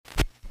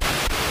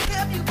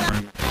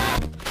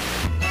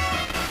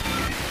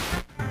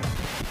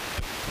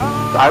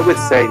I would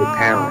say to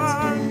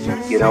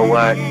parents, you know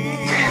what?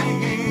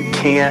 You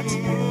can't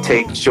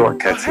take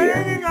shortcuts here.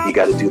 You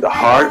got to do the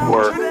hard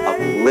work of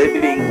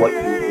living what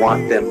you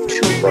want them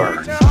to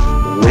learn.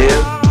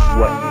 Live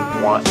what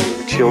you want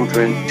your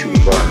children to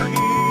learn.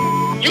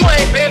 You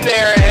ain't been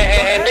there,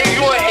 and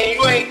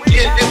you ain't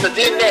just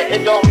did that.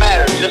 It don't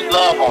matter. Just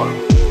love on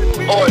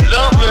them, or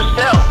love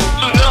yourself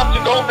enough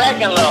to go back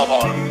and love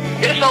on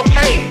them. It's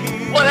okay.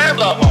 Whatever,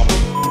 love on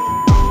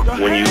them.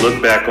 When you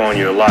look back on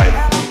your life,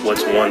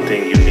 what's one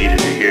thing you needed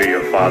to hear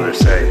your father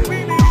say? And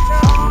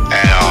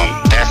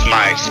that's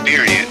my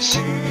experience,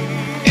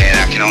 and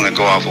I can only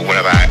go off of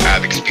whatever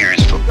I've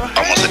experienced for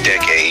almost a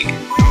decade.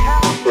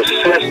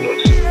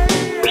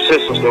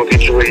 Persistence will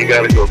get you where you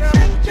gotta go.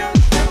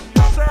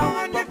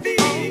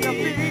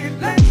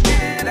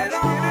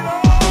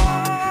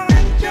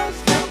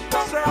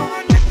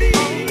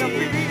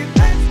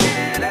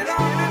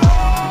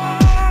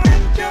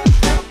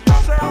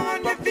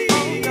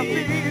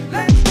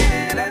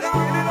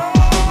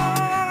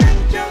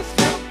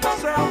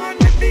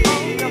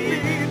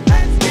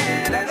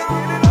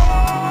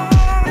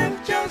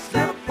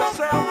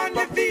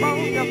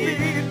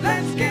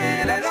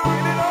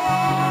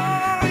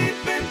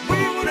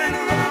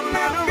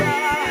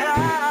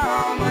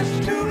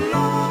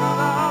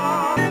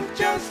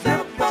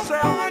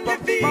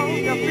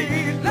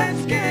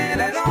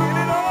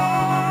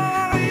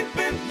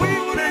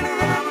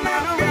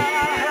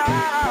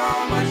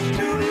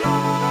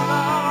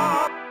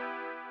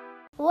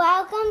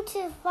 Welcome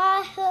to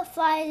Fatherhood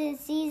Friday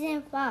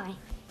Season 5.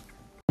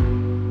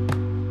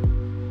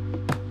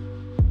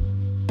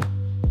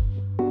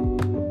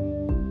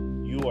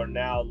 You are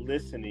now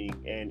listening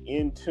and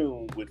in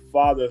tune with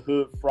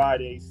Fatherhood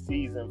Friday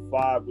Season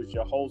 5 with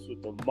your host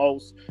with the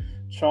most,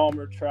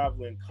 Chalmer,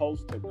 traveling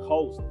coast to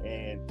coast.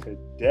 And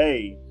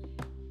today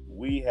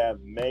we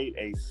have made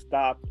a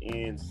stop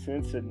in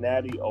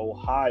Cincinnati,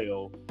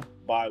 Ohio,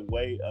 by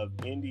way of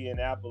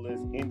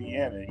Indianapolis,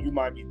 Indiana. You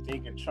might be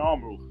thinking,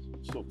 Chalmer,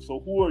 so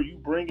who are you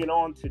bringing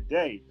on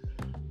today?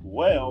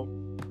 Well,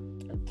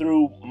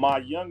 through my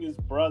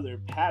youngest brother,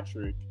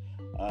 Patrick,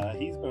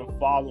 he's been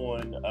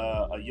following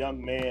a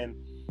young man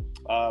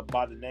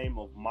by the name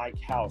of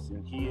Mike House,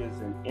 and he is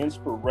an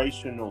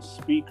inspirational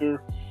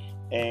speaker.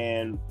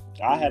 And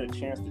I had a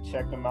chance to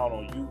check him out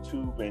on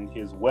YouTube and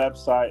his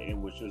website,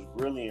 and was just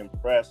really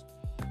impressed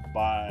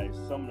by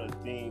some of the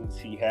things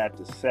he had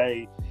to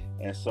say.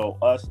 And so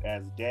us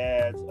as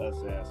dads, us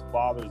as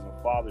fathers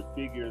and father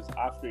figures,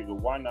 I figured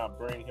why not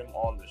bring him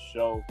on the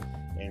show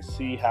and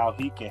see how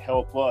he can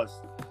help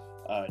us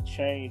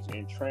change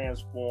and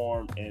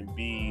transform and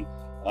be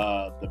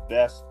the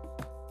best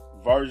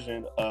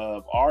version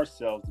of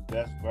ourselves, the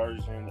best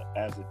version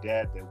as a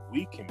dad that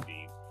we can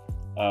be.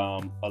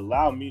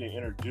 Allow me to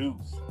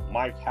introduce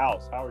Mike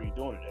House. How are you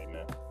doing today,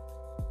 man?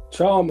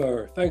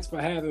 Chalmer, thanks for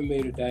having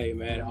me today,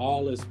 man.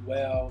 All is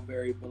well,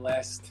 very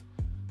blessed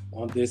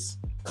on this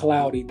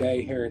cloudy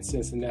day here in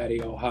Cincinnati,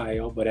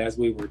 Ohio. But as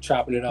we were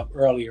chopping it up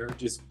earlier,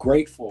 just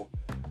grateful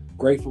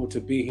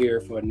to be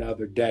here for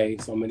another day.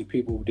 So many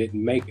people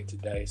didn't make it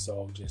today,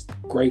 so just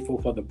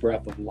grateful for the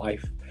breath of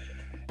life.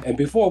 And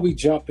before we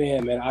jump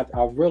in, man, I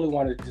really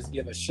want to just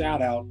give a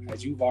shout out,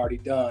 as you've already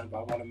done, but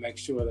I want to make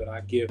sure that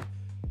I give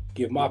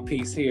my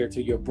piece here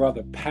to your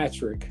brother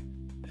Patrick.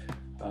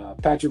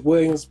 Patrick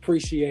Williams,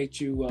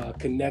 appreciate you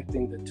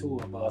connecting the two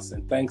of us,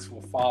 and thanks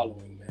for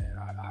following.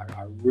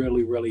 I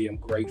really am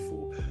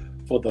grateful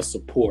for the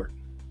support.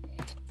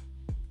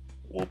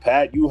 Well,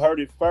 Pat, you heard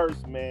it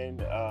first, man.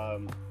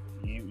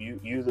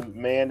 You the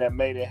man that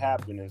made it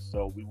happen, and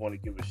so we want to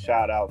give a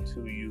shout out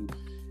to you.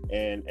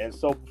 And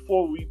so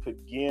before we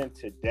begin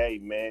today,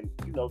 man,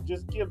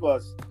 just give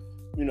us,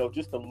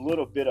 just a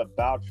little bit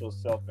about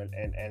yourself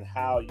and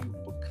how you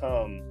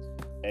become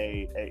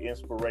a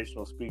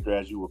inspirational speaker,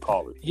 as you would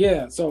call it.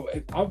 Yeah, so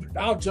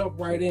I'll jump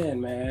right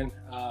in, man.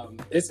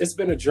 It's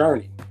been a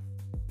journey.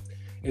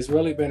 It's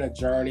really been a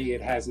journey.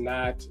 It has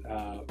not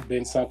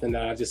been something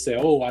that I just say,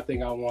 I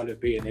think I want to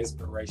be an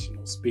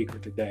inspirational speaker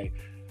today.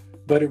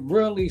 But it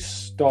really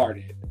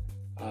started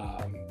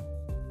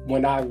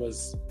when I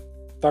was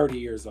 30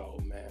 years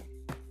old, man.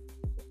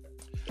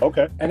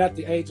 Okay. And at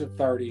the age of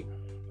 30,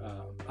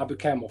 I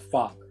became a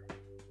father.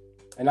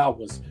 And I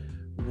was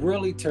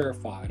really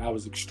terrified. I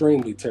was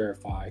extremely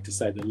terrified, to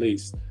say the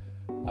least,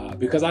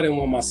 because I didn't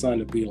want my son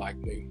to be like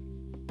me.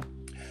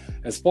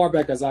 As far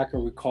back as I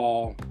can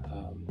recall,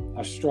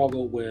 I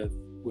struggled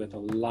with a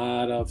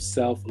lot of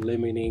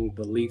self-limiting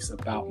beliefs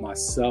about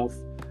myself,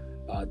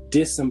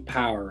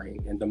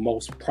 disempowering, and the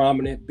most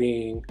prominent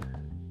being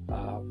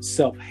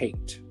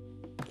self-hate,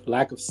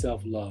 lack of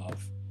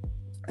self-love.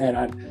 And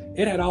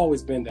it had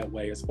always been that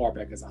way as far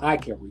back as I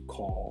can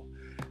recall,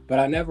 but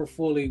I never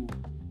fully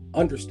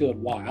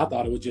understood why. I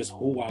thought it was just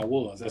who I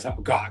was. That's how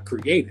God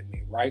created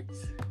me, right?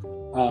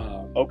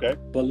 Okay.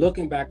 But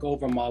looking back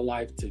over my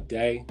life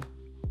today,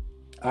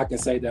 I can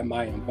say that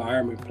my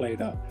environment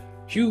played a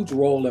huge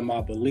role in my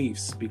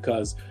beliefs,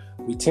 because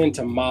we tend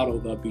to model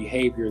the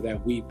behavior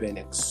that we've been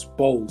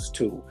exposed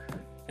to.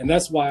 And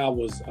that's why I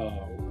was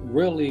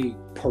really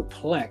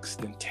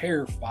perplexed and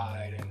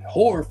terrified and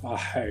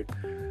horrified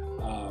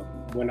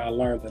when I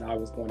learned that I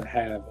was going to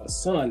have a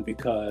son,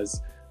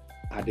 because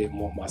I didn't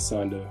want my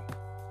son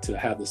to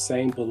have the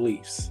same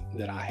beliefs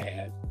that I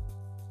had.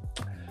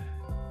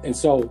 And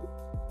so,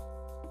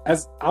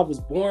 as I was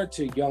born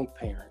to young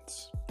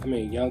parents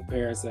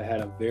that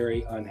had a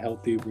very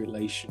unhealthy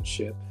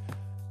relationship.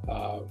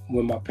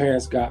 When my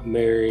parents got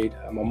married,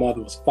 my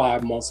mother was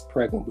 5 months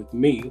pregnant with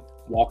me,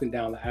 walking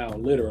down the aisle,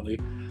 literally.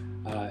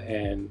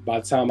 And by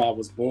the time I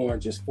was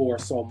born, just 4 or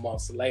so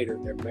months later,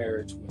 their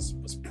marriage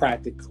was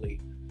practically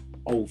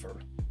over.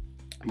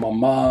 My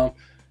mom,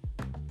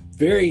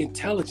 very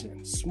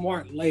intelligent,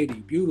 smart lady,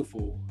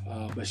 beautiful,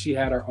 but she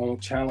had her own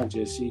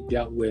challenges. She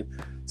dealt with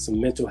some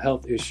mental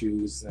health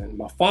issues. And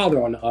my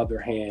father, on the other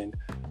hand,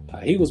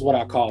 he was what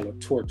I call a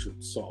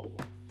tortured soul.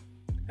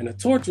 And a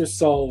tortured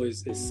soul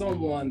is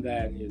someone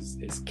that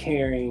is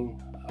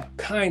caring,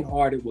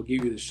 kind-hearted, will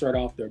give you the shirt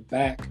off their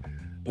back,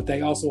 but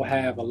they also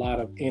have a lot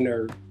of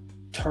inner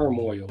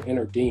turmoil,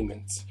 inner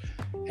demons.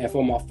 And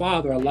for my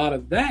father, a lot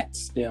of that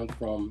stemmed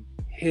from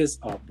his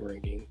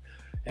upbringing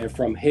and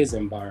from his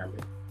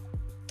environment.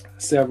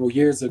 Several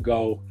years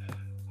ago,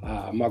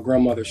 my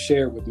grandmother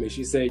shared with me,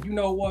 she said, "You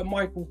know what,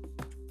 Michael?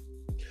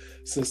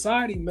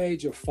 Society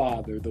made your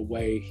father the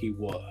way he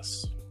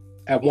was.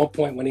 At one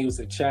point when he was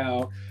a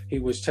child, he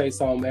was chased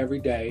home every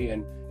day.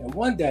 And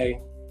one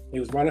day he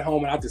was running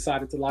home and I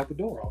decided to lock the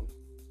door on him.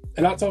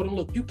 And I told him,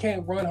 look, you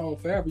can't run home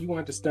forever. You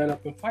want to stand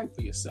up and fight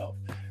for yourself."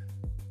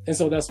 And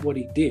so that's what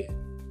he did.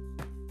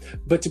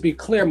 But to be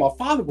clear, my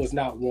father was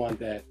not one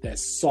that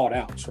sought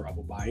out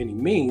trouble by any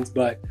means.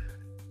 But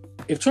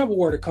if trouble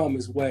were to come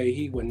his way,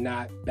 he would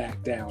not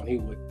back down. He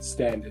would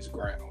stand his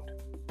ground.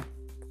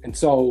 And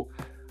so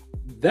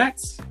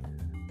that's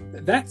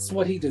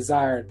what he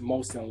desired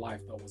most in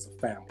life, though, was a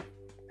family.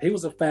 He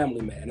was a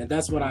family man, and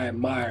that's what I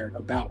admired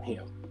about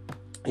him.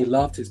 He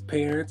loved his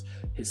parents,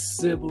 his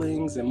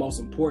siblings, and most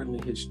importantly,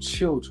 his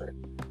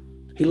children.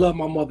 He loved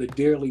my mother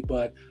dearly,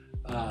 but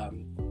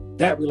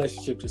that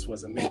relationship just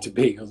wasn't meant to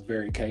be. It was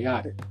very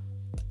chaotic.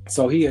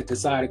 So he had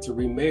decided to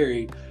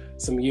remarry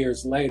some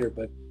years later,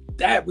 but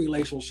that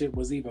relationship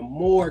was even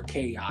more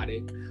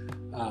chaotic.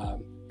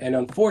 And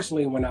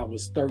unfortunately, when I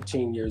was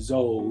 13 years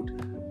old,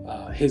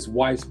 his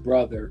wife's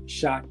brother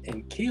shot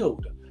and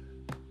killed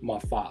my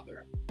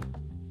father.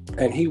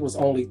 And he was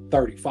only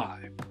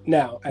 35.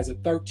 Now, as a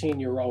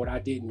 13-year-old, I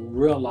didn't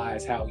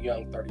realize how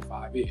young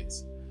 35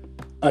 is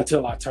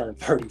until I turned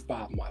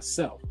 35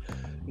 myself.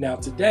 Now,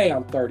 today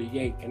I'm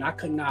 38, and I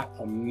couldn't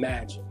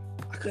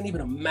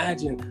even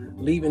imagine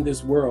leaving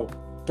this world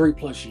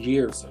 3+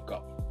 years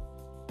ago.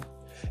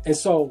 And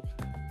so,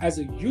 as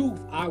a youth,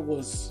 I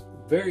was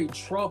very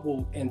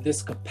troubled in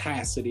this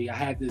capacity. I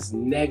had this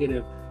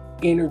negative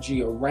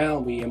energy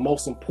around me, and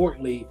most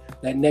importantly,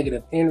 that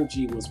negative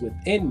energy was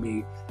within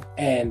me,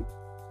 and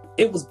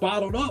it was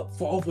bottled up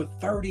for over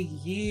 30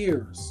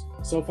 years.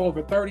 So for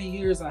over 30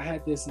 years, I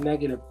had this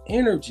negative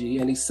energy,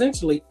 and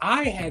essentially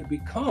I had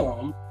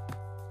become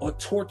a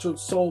tortured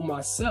soul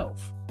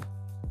myself.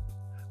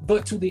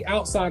 But to the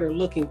outsider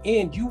looking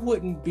in, you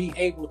wouldn't be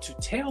able to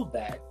tell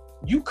that.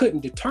 You couldn't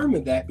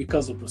determine that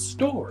because of the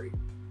story.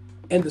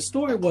 And the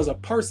story was a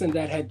person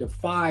that had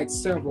defied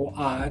several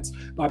odds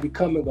by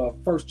becoming a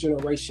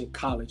first-generation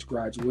college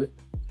graduate,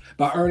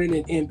 by earning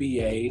an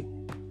MBA,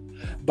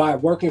 by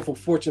working for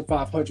Fortune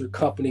 500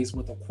 companies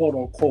with a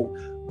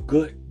quote-unquote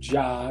good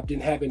job,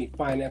 didn't have any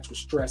financial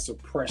stress or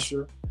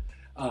pressure,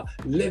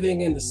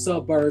 living in the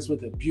suburbs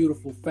with a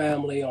beautiful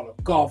family on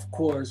a golf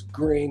course,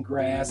 green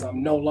grass.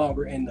 I'm no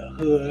longer in the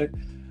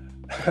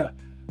hood.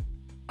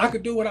 I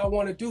could do what I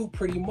want to do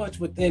pretty much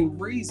within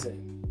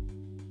reason.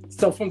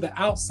 So from the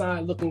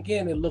outside looking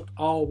in, it looked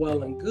all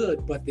well and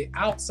good, but the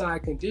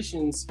outside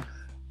conditions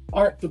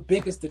aren't the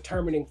biggest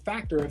determining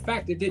factor. In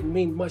fact, it didn't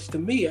mean much to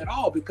me at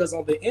all, because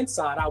on the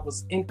inside, I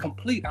was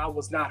incomplete. I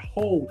was not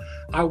whole.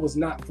 I was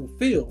not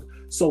fulfilled.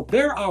 So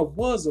there I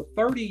was, a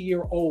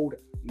 30-year-old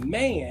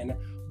man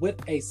with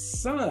a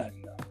son.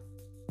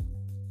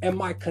 And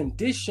my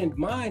conditioned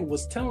mind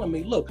was telling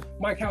me, look,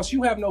 Mike House,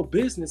 you have no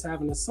business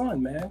having a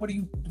son, man. What are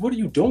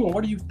you doing?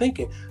 What are you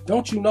thinking?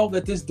 Don't you know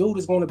that this dude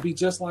is going to be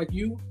just like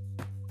you?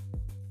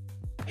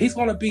 He's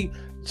going to be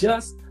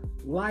just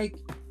like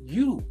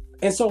you.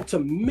 And so to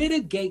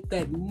mitigate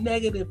that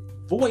negative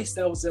voice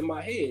that was in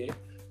my head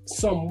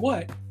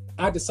somewhat,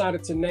 I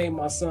decided to name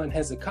my son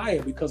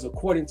Hezekiah, because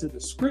according to the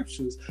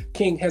scriptures,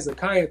 King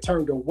Hezekiah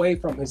turned away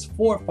from his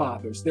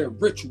forefathers, their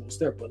rituals,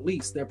 their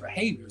beliefs, their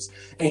behaviors,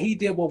 and he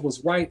did what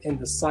was right in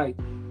the sight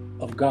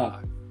of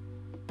God.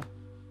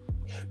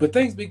 But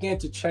things began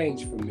to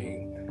change for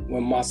me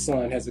when my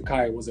son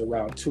Hezekiah was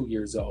around 2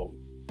 years old.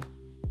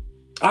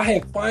 I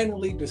had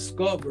finally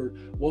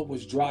discovered what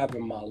was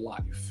driving my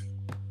life.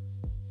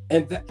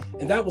 And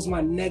that was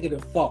my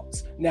negative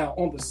thoughts. Now,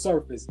 on the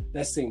surface,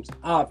 that seems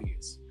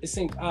obvious. It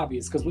seems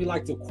obvious because we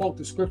like to quote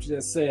the scripture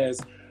that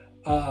says,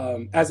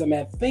 as a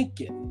man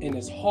thinketh in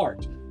his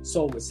heart,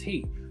 so is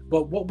he.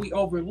 But what we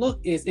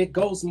overlook is it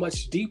goes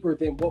much deeper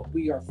than what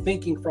we are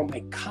thinking from a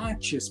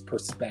conscious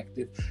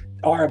perspective.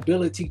 Our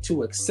ability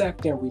to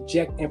accept and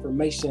reject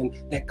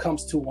information that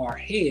comes to our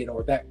head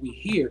or that we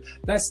hear,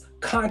 that's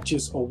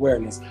conscious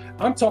awareness.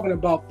 I'm talking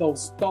about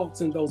those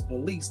thoughts and those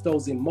beliefs,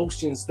 those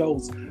emotions,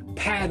 those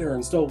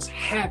patterns, those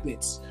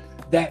habits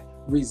that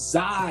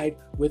reside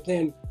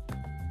within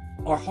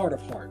our heart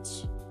of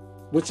hearts,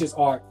 which is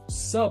our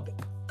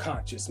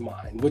subconscious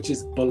mind, which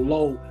is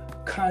below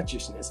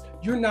consciousness.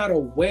 You're not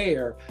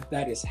aware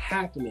that is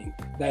happening,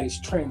 that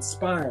is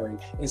transpiring.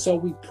 And so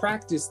we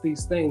practice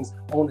these things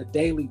on a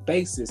daily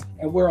basis,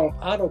 and we're on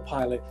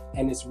autopilot,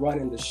 and it's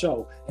running the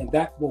show. And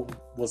that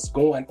was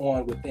going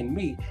on within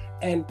me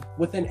and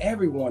within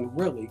everyone,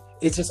 really.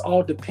 It just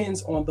all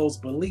depends on those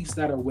beliefs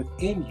that are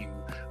within you,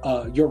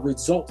 your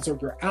results or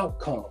your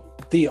outcome,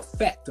 the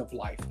effect of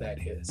life, that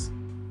is.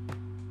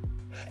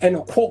 And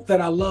a quote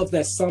that I love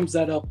that sums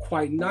that up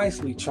quite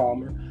nicely,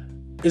 Chalmer,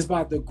 is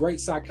by the great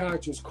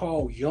psychiatrist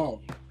Carl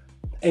Jung.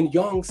 And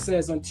Jung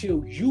says,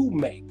 until you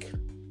make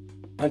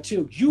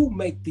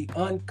the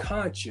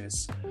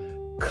unconscious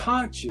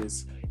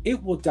conscious,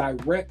 it will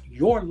direct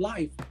your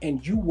life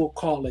and you will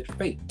call it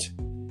fate.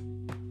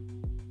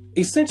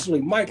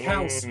 Essentially, Mike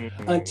House,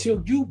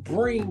 until you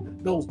bring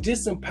those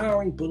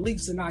disempowering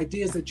beliefs and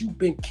ideas that you've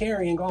been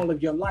carrying all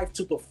of your life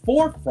to the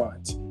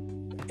forefront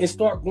and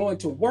start going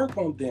to work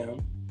on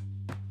them,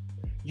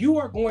 you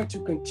are going to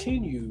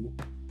continue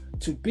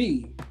to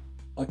be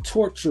a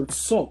tortured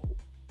soul.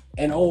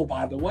 And oh,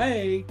 by the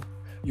way,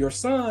 your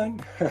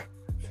son,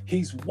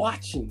 he's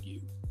watching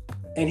you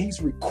and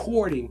he's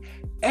recording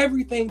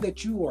everything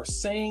that you are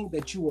saying,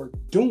 that you are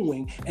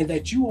doing, and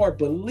that you are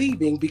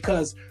believing,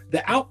 because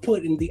the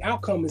output and the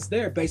outcome is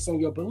there based on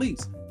your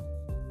beliefs.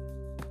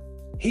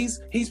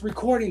 He's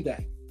recording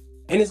that,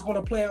 and it's going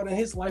to play out in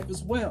his life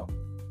as well.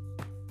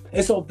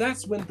 And so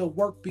that's when the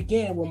work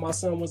began, when my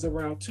son was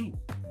around 2.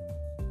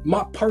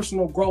 My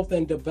personal growth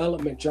and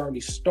development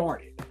journey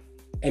started.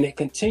 And it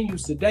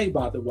continues today,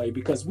 by the way,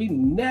 because we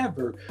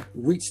never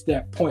reach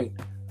that point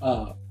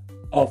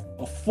of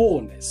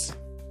fullness.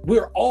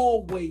 We're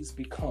always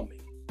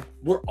becoming.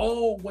 We're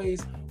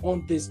always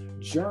on this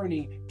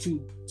journey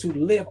to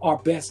live our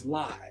best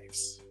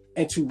lives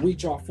and to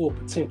reach our full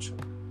potential.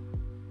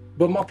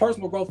 But my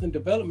personal growth and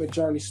development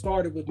journey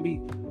started with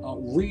me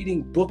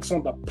reading books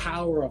on the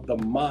power of the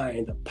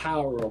mind, the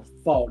power of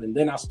thought. And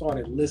then I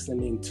started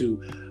listening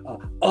to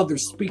other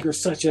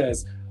speakers such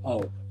as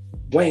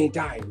Wayne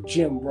Dyer,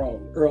 Jim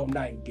Rohn, Earl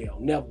Nightingale,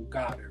 Neville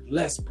Goddard,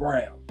 Les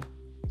Brown.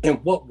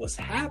 And what was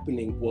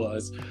happening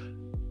was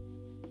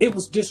it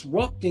was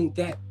disrupting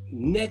that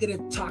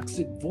negative,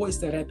 toxic voice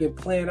that had been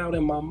playing out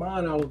in my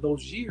mind all of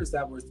those years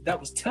that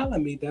was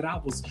telling me that I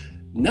was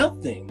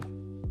nothing.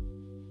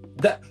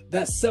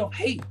 That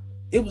self-hate,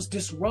 it was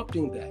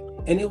disrupting that.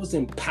 And it was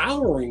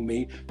empowering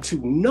me to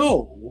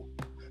know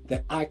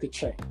that I could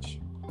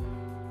change.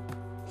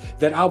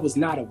 That I was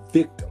not a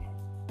victim.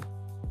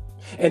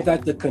 And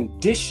that the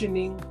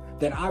conditioning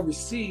that I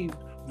received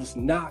was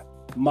not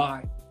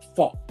my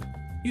fault.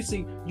 You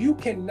see, you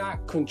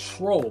cannot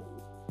control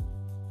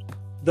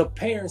the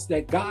parents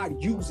that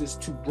God uses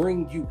to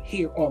bring you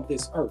here on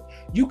this earth.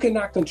 You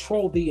cannot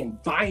control the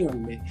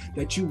environment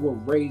that you were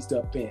raised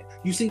up in.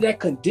 You see,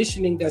 that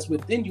conditioning that's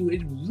within you,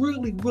 it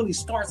really, really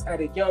starts at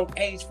a young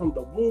age, from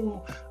the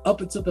womb up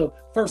into the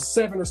first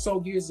 7 or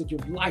so years of your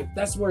life.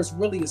 That's where it's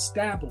really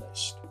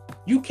established.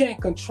 You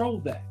can't control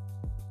that.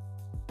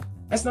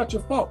 That's not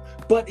your fault,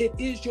 but it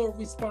is your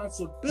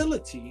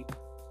responsibility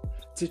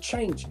to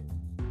change it.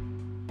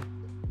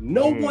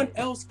 No one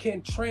else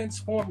can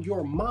transform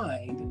your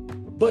mind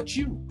but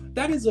you.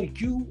 That is a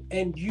you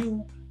and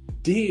you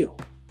deal.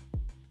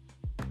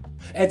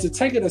 And to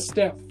take it a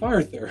step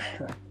further,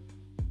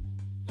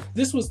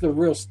 this was the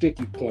real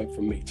sticky point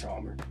for me,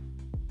 Chalmer.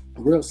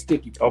 Real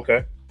sticky point.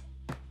 Okay.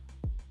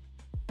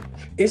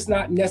 It's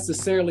not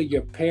necessarily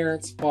your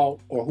parents'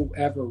 fault or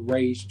whoever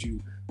raised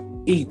you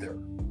either.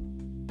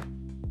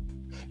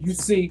 You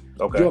see,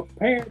 your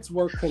parents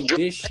were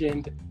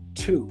conditioned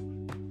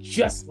too,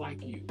 just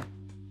like you.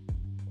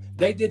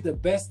 They did the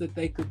best that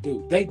they could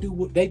do. They did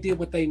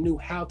what they knew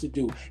how to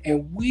do.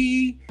 And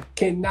we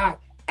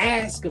cannot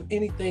ask of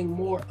anything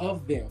more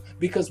of them,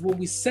 because when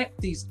we set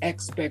these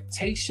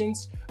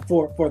expectations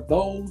for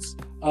those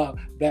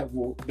that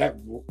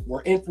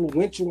were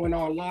influential in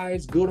our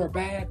lives, good or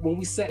bad, when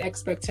we set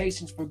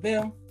expectations for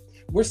them,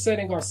 we're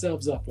setting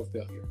ourselves up for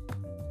failure.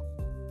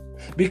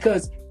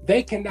 Because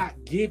they cannot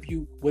give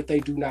you what they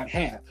do not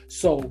have.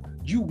 So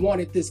you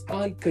wanted this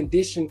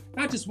unconditioned,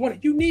 not just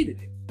wanted, you needed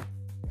it.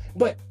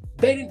 But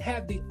they didn't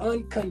have the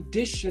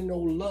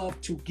unconditional love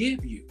to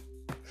give you.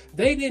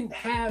 They didn't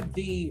have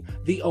the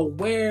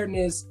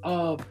awareness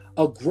of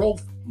a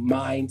growth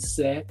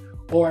mindset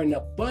or an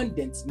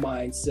abundance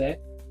mindset.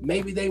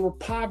 Maybe they were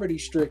poverty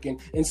stricken.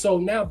 And so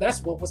now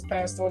that's what was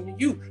passed on to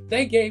you.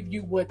 They gave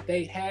you what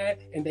they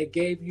had and they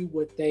gave you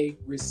what they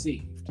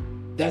received.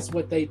 That's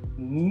what they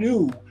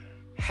knew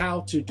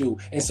how to do.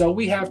 And so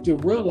we have to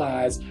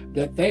realize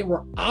that they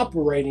were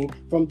operating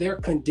from their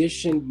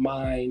conditioned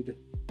mind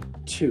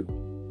too.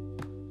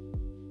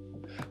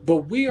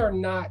 But we are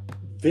not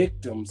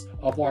victims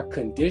of our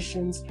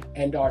conditions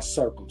and our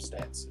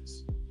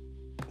circumstances.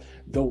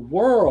 The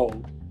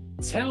world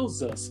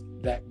tells us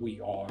that we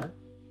are,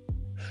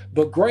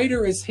 but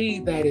greater is he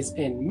that is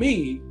in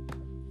me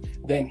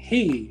than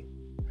he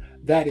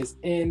that is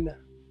in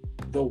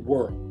the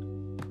world.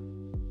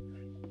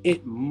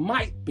 It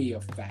might be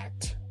a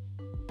fact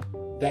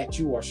that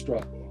you are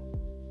struggling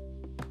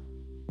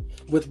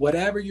with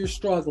whatever you're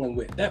struggling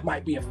with. That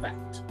might be a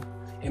fact.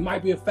 It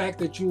might be a fact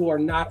that you are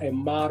not a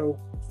model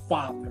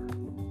father.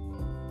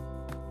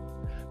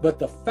 But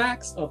the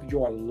facts of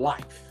your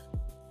life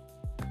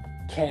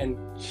can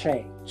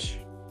change.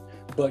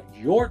 But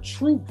your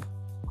truth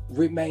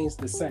remains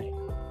the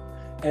same.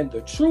 And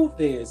the truth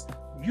is,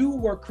 you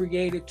were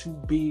created to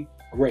be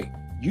great.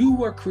 You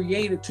were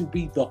created to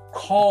be the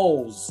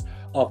cause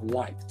of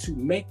life, to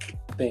make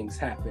things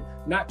happen,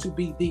 not to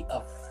be the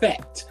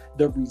effect,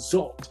 the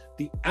result,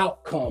 the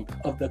outcome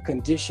of the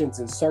conditions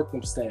and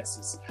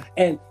circumstances.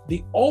 And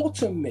the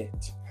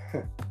ultimate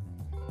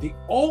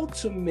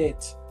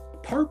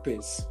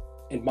purpose,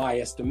 in my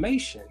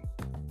estimation,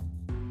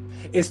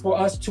 is for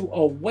us to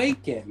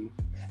awaken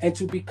and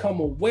to become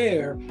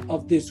aware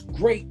of this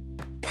great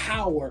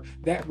power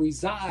that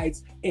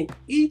resides in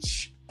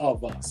each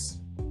of us,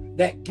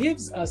 that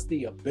gives us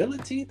the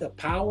ability, the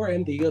power,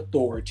 and the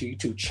authority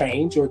to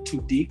change or to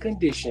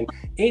decondition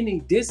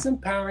any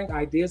disempowering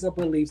ideas or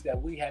beliefs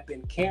that we have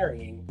been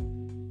carrying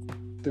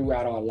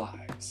throughout our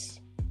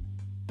lives.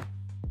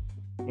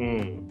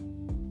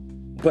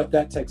 But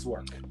that takes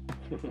work.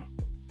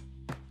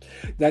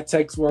 That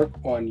takes work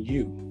on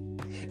you.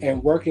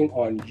 And working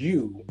on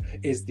you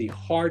is the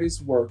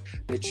hardest work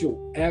that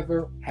you'll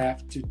ever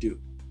have to do.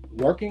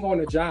 Working on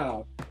a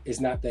job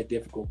is not that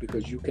difficult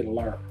because you can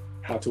learn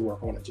how to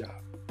work on a job.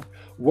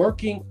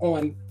 Working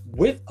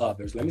with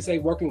others,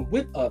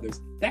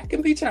 that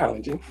can be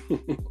challenging.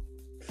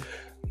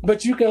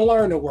 But you can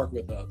learn to work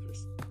with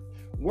others.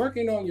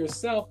 Working on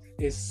yourself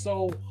is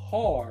so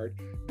hard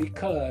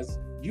because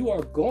you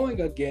are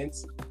going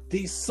against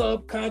these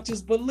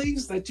subconscious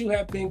beliefs that you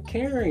have been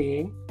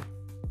carrying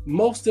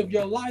most of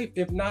your life,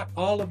 if not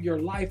all of your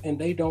life, and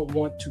they don't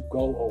want to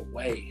go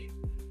away.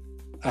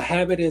 A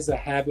habit is a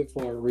habit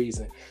for a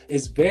reason.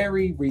 It's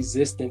very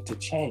resistant to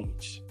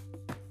change.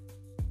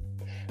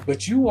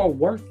 But you are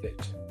worth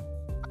it.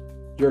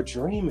 Your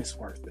dream is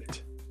worth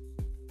it.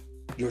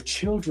 Your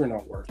children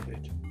are worth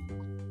it.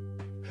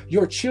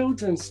 Your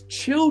children's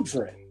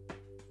children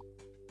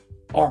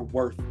are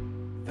worth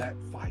that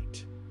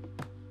fight.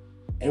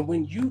 And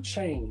when you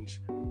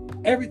change,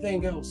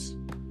 everything else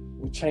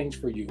will change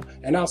for you.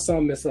 And I'll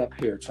sum this up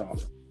here,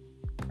 Charles.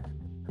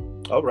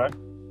 All right.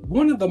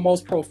 One of the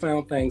most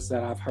profound things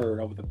that I've heard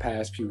over the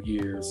past few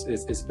years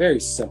is very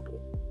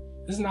simple.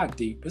 It's not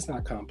deep. It's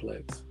not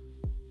complex.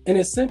 And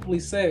it simply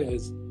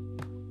says,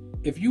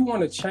 if you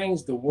want to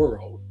change the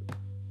world,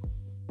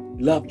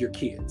 love your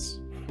kids.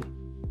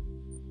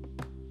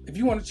 If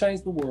you want to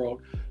change the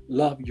world,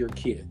 love your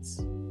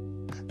kids.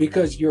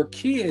 Because your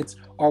kids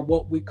are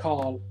what we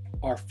call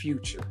our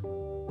future.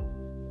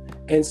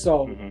 And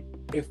so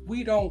if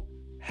we don't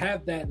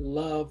have that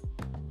love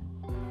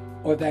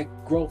or that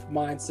growth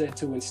mindset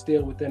to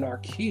instill within our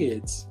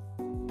kids,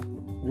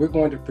 we're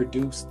going to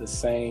produce the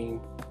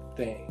same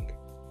thing.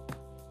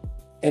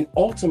 And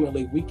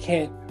ultimately, we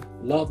can't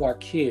love our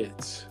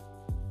kids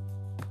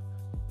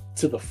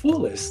to the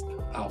fullest,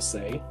 I'll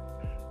say,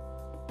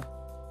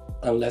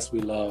 unless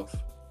we love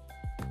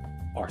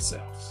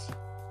ourselves.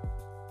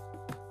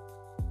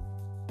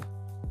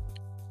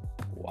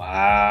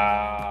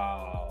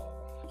 Wow.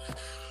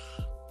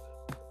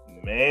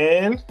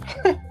 Man.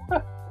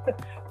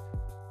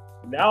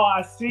 Now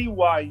I see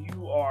why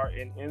you are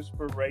an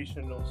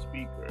inspirational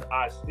speaker.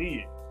 I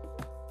see it.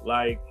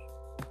 Like,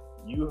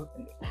 you,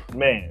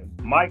 man,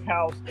 Mike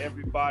House,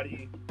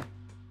 everybody,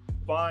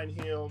 find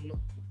him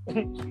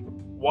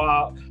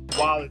while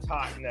it's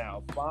hot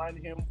now. Find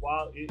him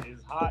while it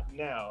is hot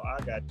now.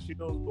 I got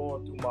chills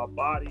going through my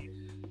body,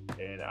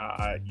 and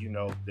I you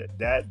know,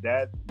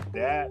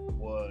 that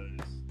was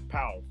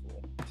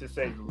powerful, to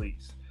say the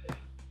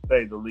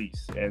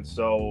least. And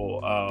so,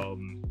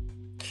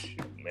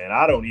 man,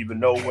 I don't even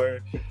know where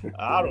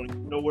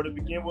to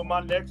begin with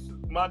my next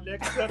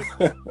set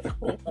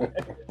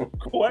of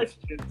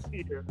questions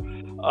here.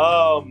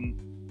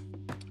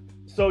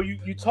 So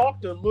you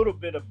talked a little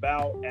bit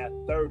about at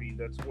 30,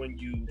 that's when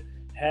you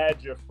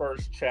had your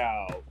first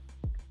child,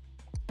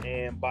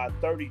 and by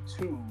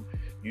 32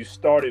 you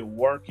started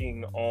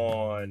working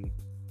on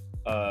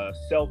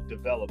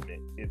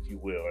self-development, if you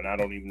will. And I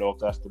don't even know if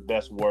that's the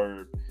best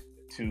word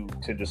to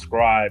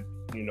describe,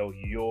 you know,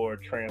 your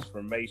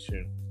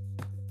transformation.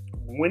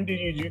 When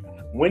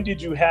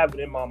did you have it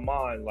in my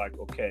mind, like,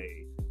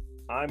 okay,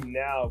 I'm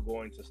now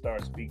going to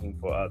start speaking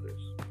for others?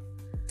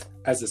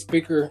 As a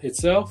speaker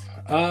itself,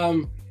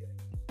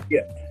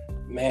 yeah,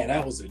 man,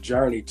 that was a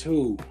journey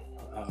too.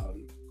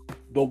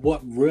 But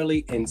what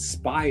really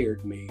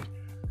inspired me,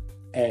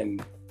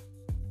 and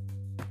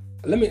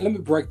let me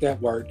break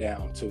that word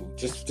down too,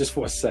 just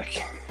for a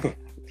second.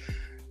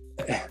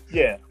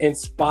 Yeah.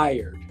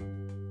 Inspired.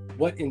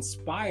 What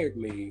inspired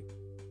me,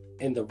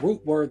 and the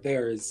root word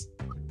there is,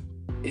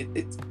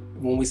 it's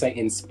when we say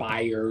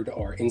inspired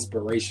or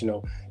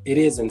inspirational, it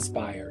is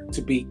inspired,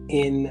 to be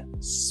in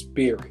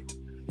spirit.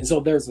 And so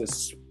there's a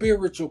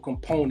spiritual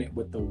component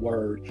with the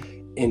word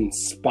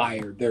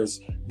inspired. There's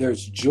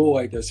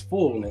joy, there's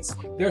fullness.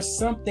 There's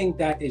something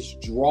that is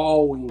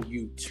drawing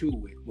you to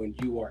it when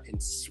you are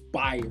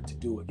inspired to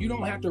do it. You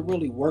don't have to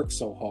really work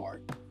so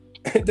hard.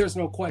 There's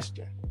no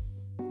question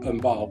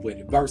involved with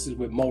it, versus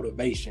with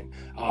motivation.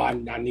 Oh, I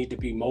need to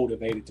be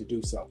motivated to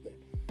do something.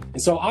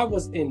 And so I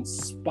was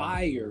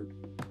inspired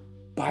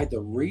by the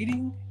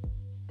reading,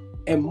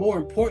 and more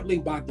importantly,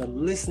 by the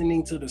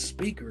listening to the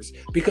speakers,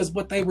 because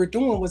what they were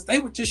doing was they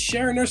were just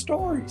sharing their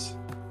stories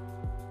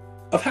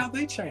of how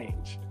they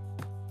changed.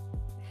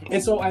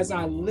 And so as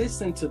I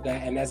listened to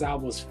that, and as I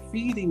was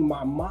feeding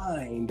my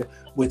mind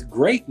with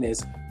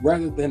greatness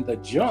rather than the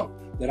junk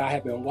that I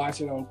had been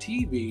watching on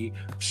TV,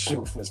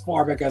 as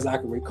far back as I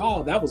can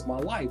recall, that was my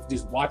life,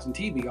 just watching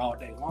TV all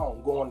day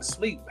long, going to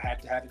sleep,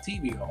 had to have the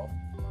TV on.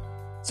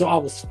 So I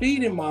was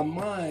feeding my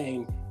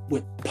mind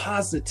with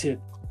positive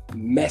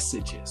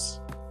messages.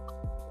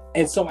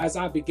 And so as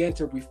I began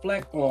to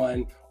reflect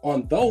on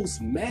those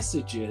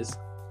messages,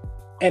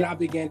 and I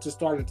began to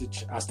started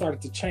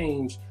to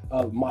change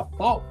my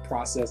thought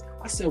process,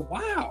 I said,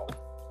 wow,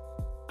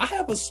 I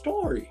have a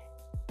story.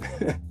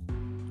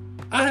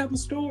 I have a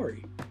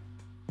story.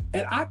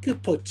 And I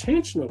could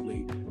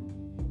potentially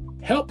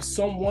help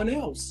someone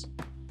else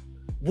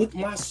with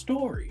my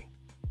story.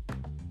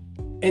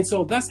 And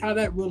so that's how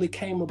that really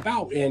came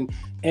about. And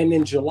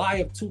in July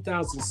of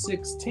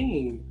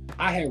 2016,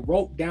 I had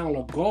wrote down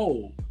a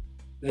goal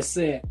that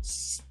said,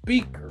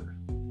 speaker,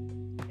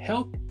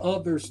 help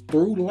others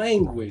through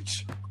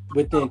language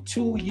within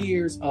 2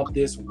 years of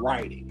this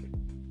writing.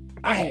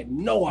 I had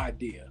no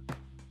idea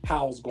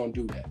how I was going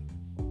to do that.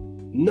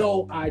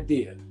 No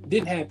idea.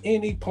 Didn't have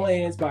any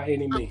plans by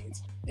any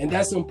means. And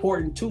that's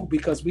important too,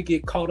 because we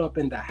get caught up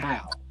in the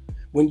how.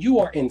 When you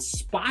are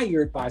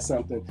inspired by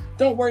something,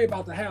 don't worry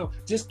about the how.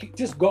 Just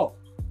go.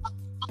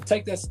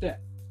 Take that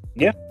step.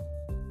 Yeah.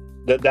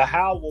 The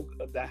how will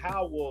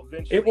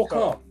eventually it will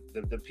come.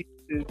 The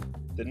pieces,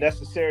 the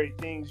necessary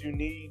things you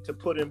need to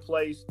put in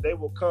place, they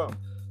will come.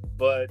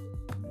 But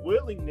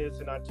willingness,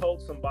 and I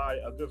told somebody,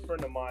 a good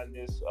friend of mine,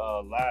 this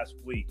last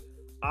week,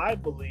 I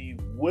believe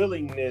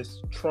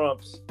willingness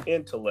trumps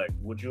intellect.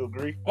 Would you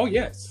agree? Oh,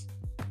 yes.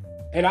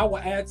 And I will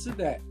add to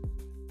that,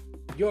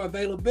 your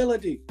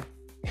availability,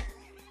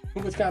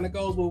 which kind of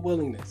goes with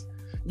willingness.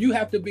 You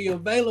have to be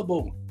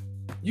available.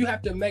 You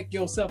have to make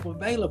yourself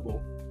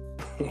available.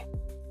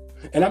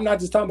 And I'm not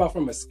just talking about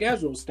from a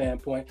schedule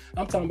standpoint.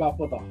 I'm talking about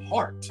for the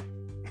heart.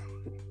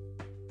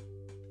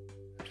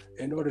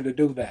 In order to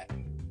do that.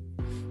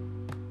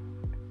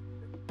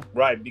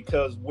 Right,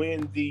 because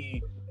when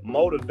the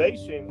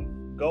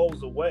motivation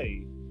goes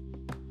away,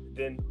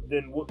 then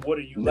what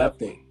are you left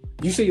with? Nothing.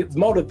 You see,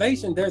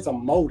 motivation, there's a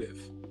motive,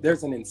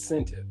 there's an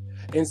incentive.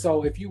 And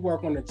so if you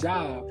work on a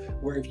job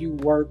where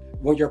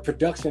when your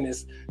production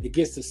it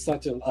gets to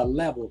such a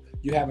level,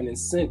 you have an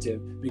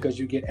incentive because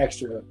you get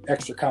extra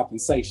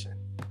compensation.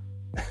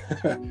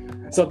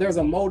 So there's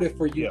a motive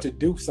for you to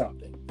do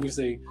something. You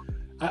see,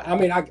 I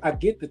mean, I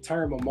get the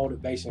term of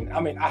motivation.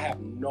 I mean, I have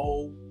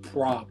no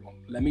problem.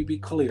 Let me be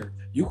clear.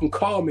 You can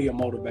call me a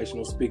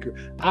motivational speaker.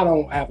 I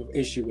don't have an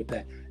issue with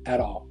that at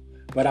all.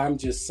 But I'm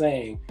just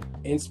saying,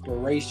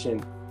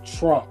 inspiration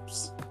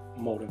trumps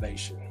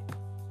motivation.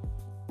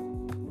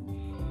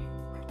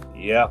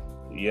 Yeah.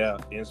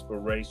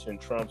 Inspiration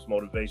trumps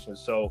motivation.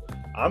 So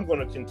I'm going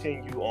to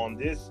continue on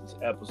this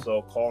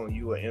episode calling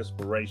you an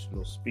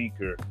inspirational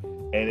speaker.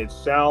 And it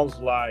sounds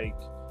like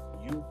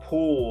you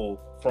pull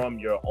from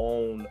your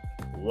own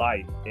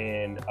life.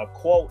 And a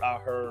quote I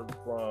heard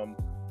from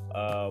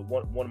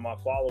one of my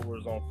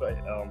followers on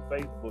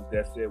Facebook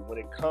that said, when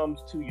it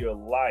comes to your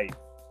life,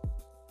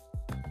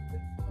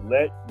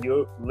 let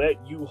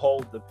you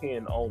hold the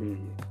pen only.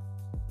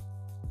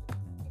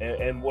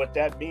 And what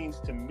that means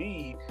to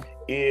me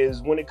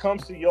is, when it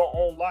comes to your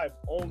own life,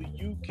 only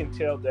you can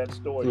tell that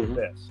story the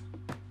best.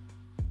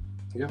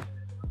 Yeah.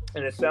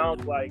 And it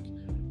sounds like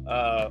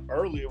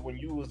earlier when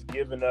you was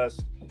giving us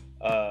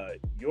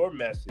your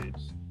message,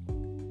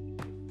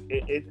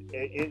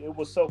 it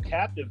was so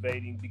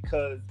captivating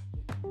because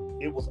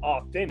it was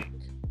authentic.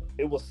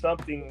 It was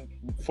something,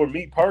 for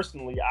me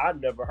personally,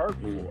 I've never heard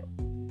before.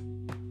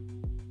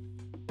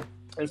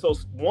 And so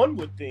one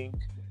would think,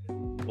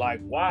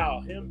 like,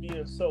 wow, him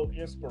being so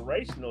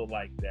inspirational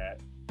like that,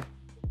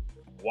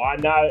 why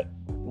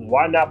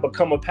not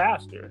become a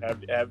pastor?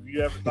 Have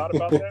you ever thought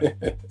about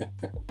that?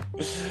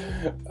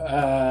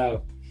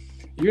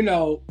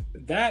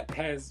 That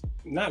has,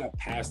 not a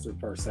pastor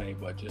per se,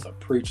 but just a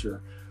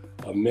preacher,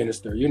 a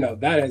minister.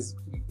 That has,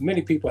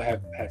 many people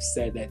have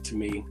said that to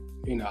me,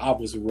 You know, I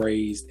was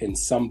raised in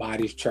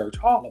somebody's church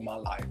all of my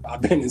life.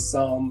 I've been in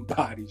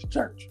somebody's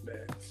church,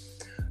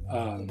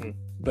 man.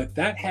 But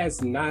that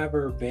has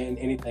never been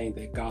anything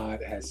that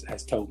God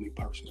has told me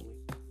personally.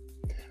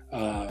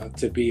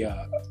 To be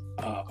a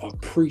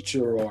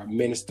preacher or a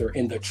minister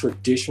in the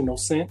traditional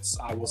sense,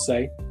 I will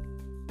say.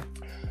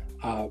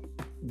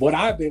 What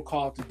I've been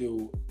called to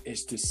do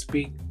is to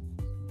speak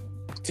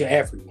to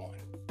everyone.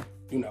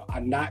 You know,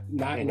 I'm not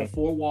in the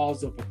four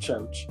walls of a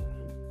church,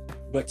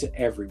 but to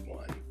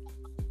everyone.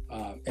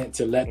 And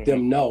to let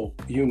them know,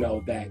 you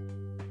know, that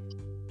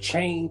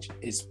change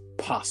is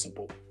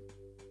possible.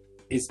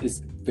 It's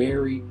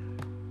very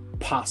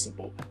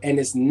possible. And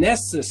it's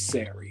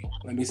necessary.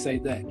 Let me say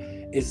that.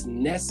 It's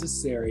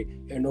necessary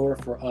in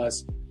order for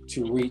us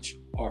to reach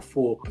our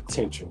full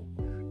potential.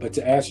 But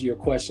to answer your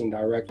question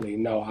directly,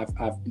 no, I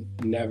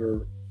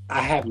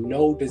have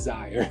no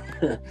desire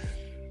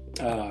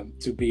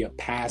to be a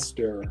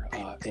pastor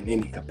in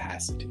any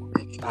capacity.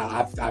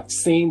 I've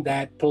seen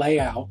that play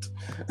out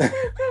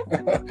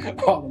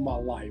all of my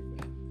life.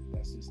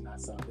 That's just not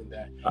something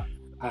that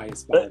I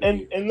aspire to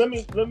be. And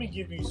let me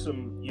give you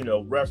some, you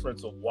know,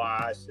 reference of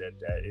why I said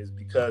that is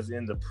because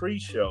in the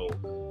pre-show,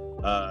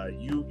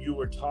 you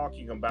were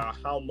talking about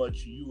how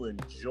much you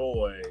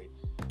enjoy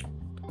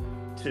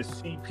to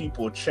see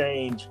people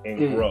change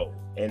and grow,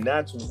 and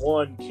that's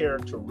one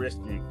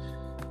characteristic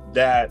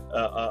that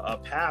a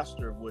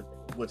pastor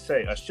would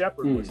say, a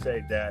shepherd would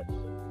say that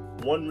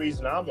one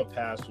reason I'm a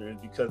pastor is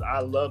because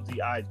I love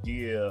the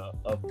idea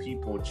of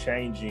people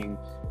changing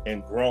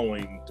and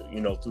growing,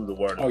 you know, through the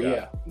word of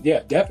God.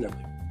 Yeah,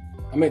 definitely.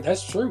 I mean,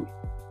 that's true.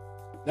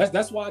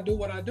 That's why I do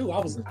what I do. I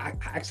was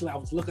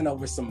looking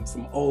over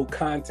some old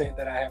content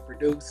that I had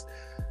produced,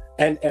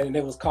 and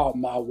it was called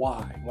My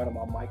Why, one of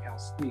my Mike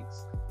House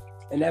Speaks.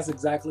 And that's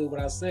exactly what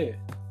I said.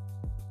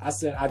 I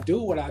said, I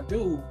do what I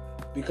do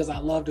because I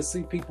love to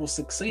see people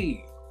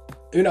succeed.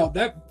 You know,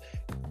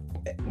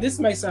 this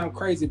may sound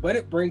crazy, but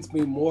it brings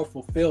me more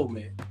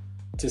fulfillment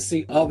to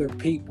see other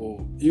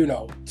people, you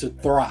know, to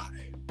thrive,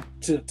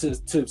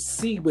 to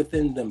see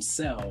within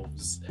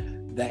themselves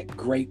that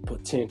great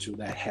potential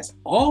that has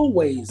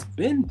always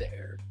been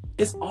there.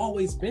 It's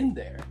always been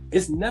there.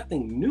 It's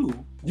nothing new.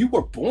 You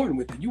were born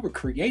with it. You were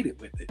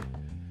created with it.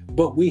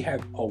 But we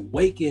have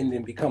awakened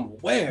and become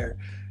aware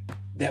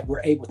that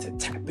we're able to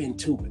tap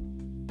into it.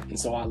 And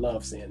so I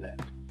love seeing that.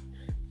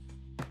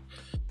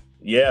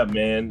 Yeah,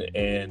 man.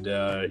 And,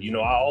 you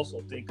know, I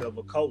also think of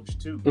a coach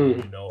too,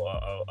 you know,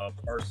 a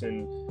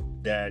person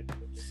that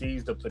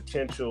sees the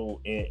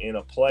potential in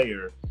a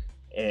player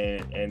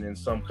and in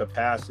some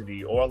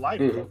capacity, or a life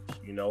coach,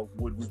 you know.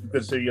 Would you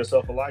consider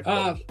yourself a life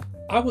coach?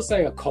 I would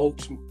say a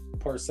coach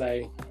per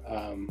se.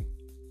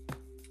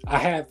 I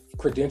have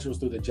credentials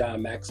through the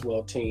John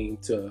Maxwell team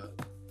to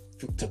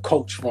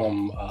coach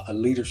from a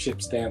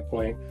leadership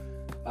standpoint.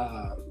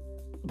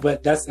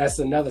 But that's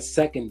another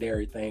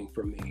secondary thing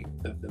for me.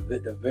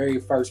 The very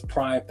first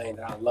prime thing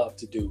that I love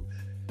to do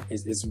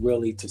is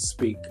really to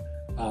speak.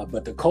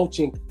 But the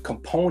coaching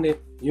component,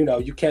 you know,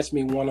 you catch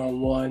me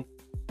one-on-one,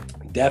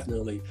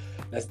 definitely.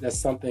 That's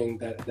something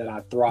that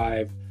I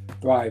thrive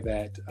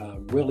at,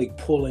 really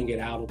pulling it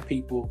out of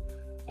people,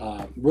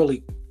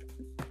 really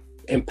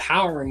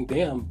empowering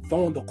them,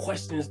 throwing the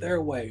questions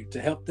their way to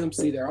help them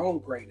see their own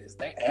greatness.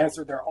 They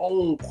answer their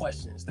own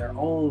questions, their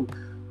own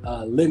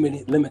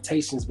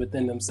limitations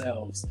within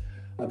themselves,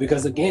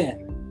 because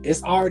again,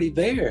 it's already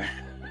there.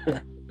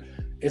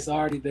 It's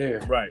already there.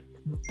 Right.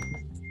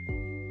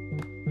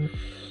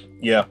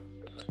 Yeah.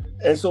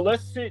 And so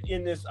let's sit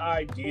in this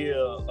idea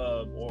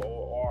of,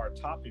 or our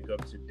topic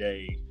of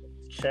today,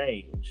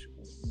 change.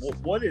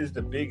 What is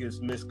the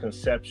biggest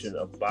misconception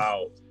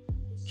about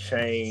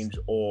change,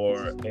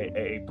 or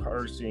a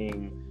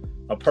person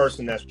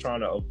that's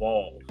trying to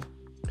evolve?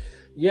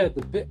 Yeah,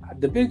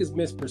 the biggest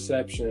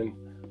misperception,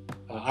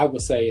 I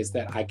would say, is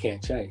that I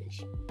can't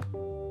change.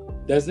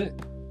 That's it.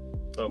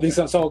 Okay.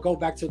 So I'll go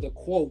back to the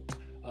quote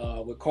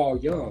with Carl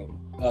Jung.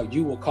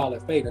 You will call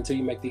it fate until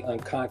you make the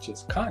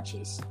unconscious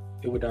conscious.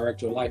 It will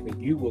direct your life,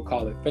 and you will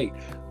call it fate.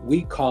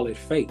 We call it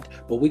fate,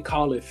 but we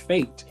call it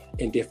fate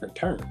in different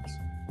terms.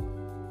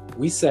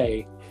 We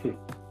say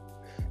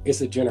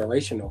it's a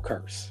generational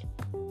curse.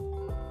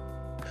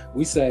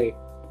 We say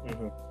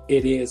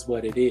it is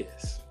what it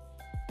is.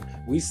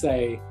 We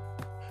say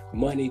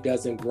money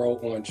doesn't grow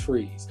on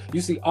trees.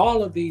 You see,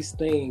 all of these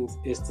things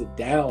is to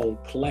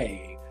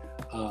downplay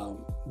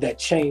that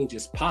change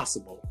is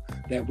possible,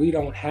 that we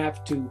don't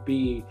have to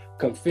be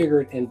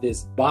configured in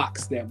this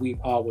box that we've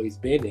always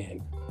been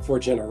in for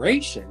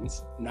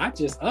generations, not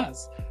just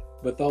us,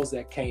 but those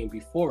that came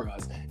before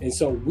us. And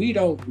so we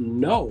don't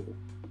know,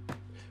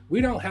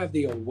 we don't have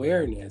the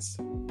awareness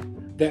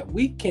that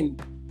we can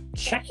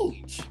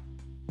change.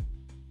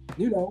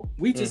 You know,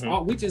 we just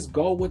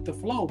go with the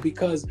flow,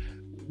 because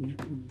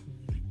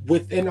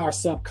within our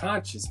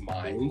subconscious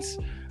minds,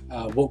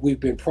 what we've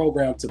been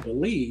programmed to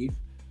believe,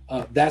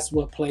 that's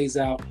what plays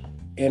out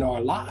in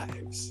our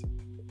lives.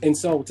 And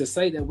so to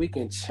say that we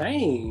can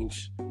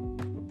change,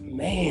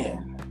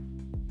 man,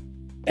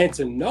 And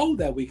to know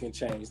that we can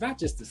change, not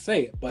just to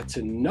say it, but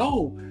to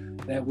know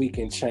that we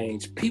can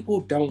change.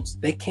 People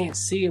they can't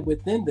see it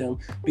within them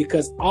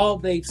because all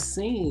they've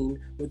seen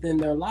within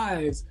their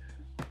lives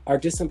are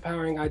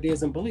disempowering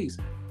ideas and beliefs.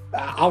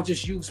 I'll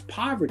just use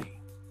poverty.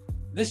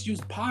 Let's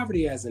use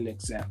poverty as an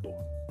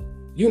example.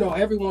 You know,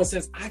 everyone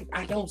says,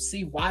 I don't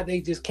see why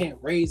they just can't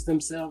raise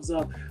themselves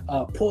up,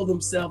 pull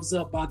themselves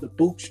up by the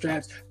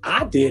bootstraps.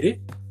 I did it.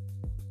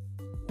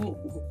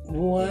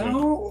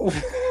 Well,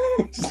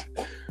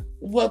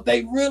 well,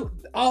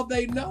 all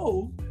they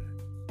know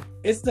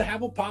is to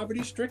have a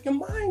poverty-stricken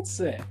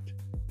mindset.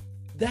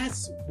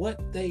 That's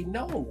what they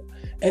know.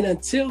 And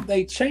until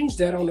they change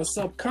that on a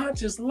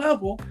subconscious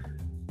level,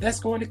 that's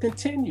going to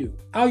continue.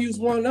 I'll use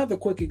one other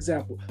quick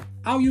example.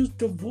 I'll use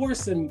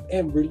divorce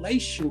and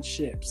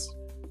relationships.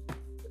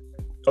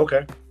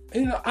 Okay.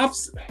 You know,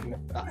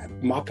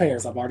 my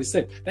parents, I've already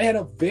said, they had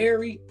a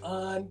very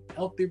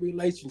unhealthy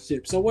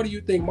relationship. So what do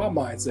you think my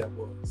mindset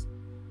was?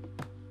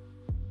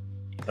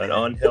 An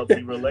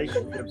unhealthy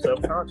relationship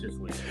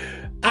subconsciously.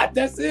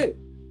 That's it.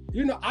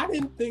 You know, I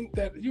didn't think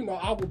that, you know,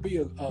 I would be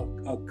a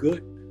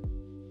good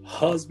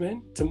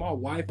husband to my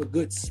wife, a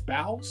good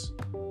spouse.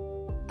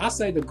 I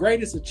say the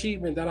greatest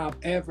achievement that I've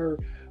ever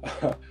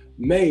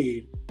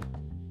made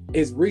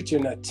is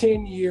reaching a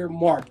 10-year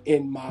mark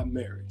in my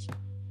marriage,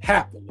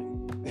 happily.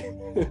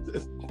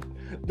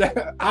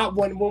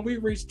 When we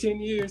reached 10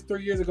 years,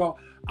 3 years ago,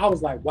 I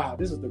was like, wow,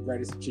 this is the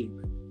greatest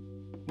achievement.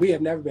 We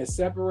have never been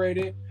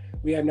separated.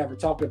 We have never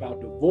talked about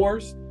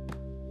divorce.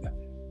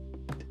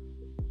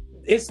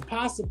 It's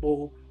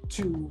possible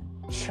to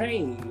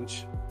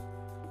change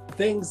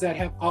things that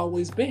have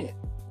always been.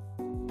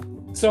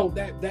 So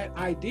that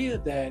idea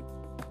that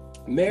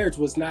marriage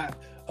was not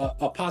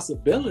a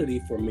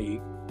possibility for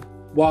me,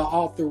 while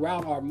all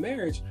throughout our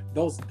marriage,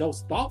 those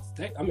thoughts,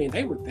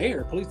 they were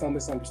there. Please don't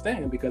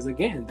misunderstand, because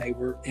again, they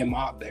were in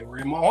my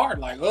heart.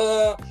 Like,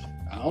 I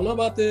don't know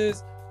about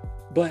this,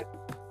 but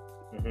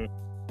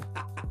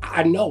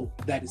I know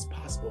that it's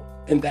possible,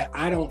 and that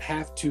I don't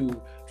have to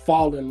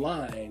fall in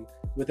line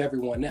with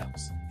everyone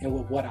else and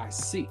with what I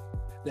see.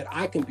 That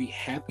I can be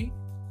happy,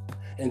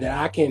 and that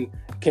I can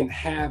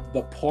have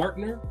the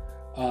partner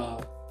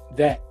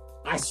that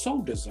I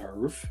so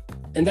deserve.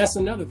 And that's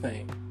another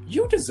thing.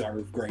 You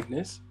deserve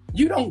greatness.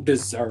 You don't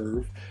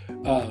deserve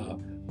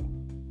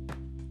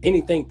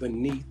anything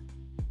beneath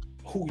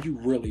who you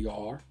really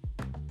are.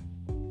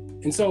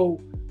 And so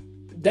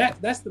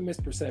that's the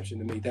misperception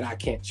to me, that I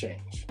can't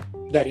change,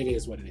 that it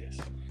is what it is.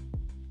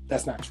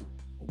 That's not true.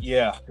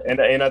 Yeah,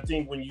 and I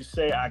think when you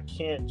say I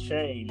can't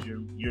change,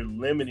 you're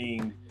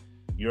limiting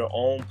your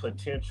own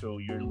potential.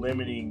 You're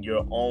limiting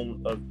your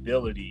own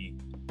ability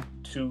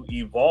to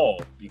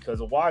evolve,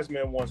 because a wise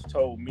man once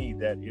told me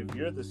that if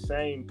you're the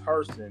same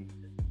person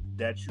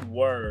that you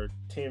were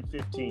 10,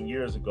 15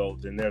 years ago,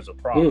 then there's a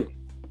problem.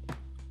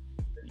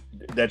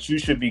 That you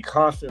should be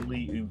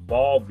constantly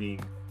evolving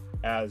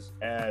as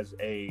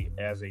a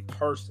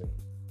person.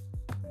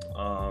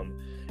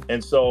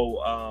 And so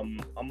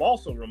I'm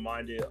also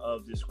reminded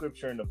of the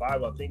scripture in the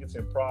Bible. I think it's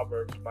in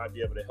Proverbs. You might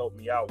be able to help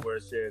me out, where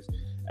it says,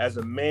 as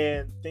a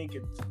man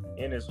thinketh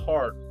in his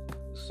heart,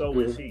 so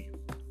is he.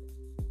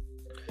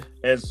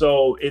 And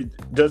so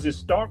does it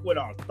start with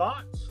our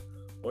thoughts,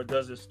 or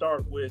does it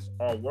start with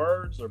our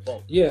words, or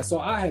both? Yeah, so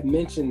I had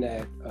mentioned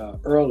that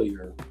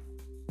earlier.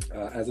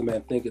 As a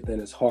man thinketh in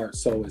his heart,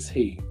 so is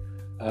he.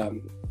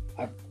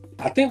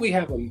 I think we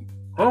have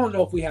I don't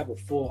know if we have a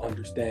full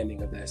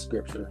understanding of that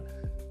scripture,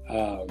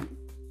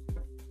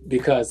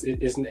 because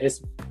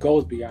it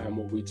goes beyond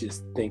what we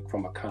just think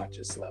from a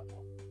conscious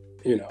level.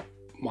 You know,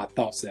 my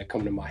thoughts that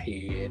come to my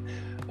head,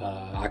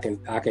 I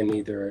can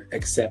either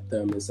accept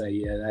them and say,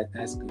 yeah,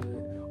 that's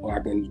good, or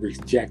I can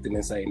reject it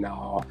and say,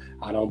 no,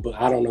 I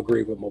don't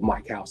agree with what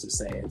Mike House is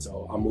saying,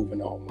 so I'm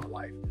moving on with my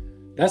life.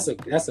 That's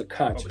a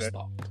conscious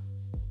thought.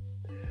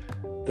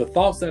 The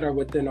thoughts that are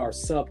within our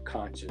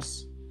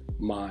subconscious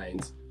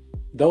minds,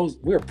 those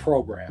we're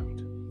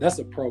programmed. That's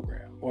a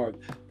program, or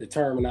the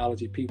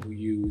terminology people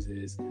use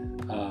is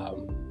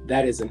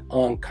that is an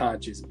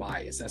unconscious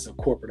bias. That's a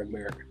corporate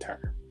America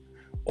term,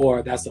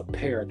 or that's a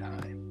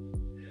paradigm.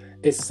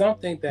 It's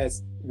something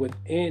that's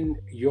within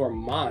your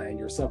mind,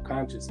 your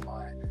subconscious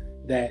mind,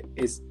 that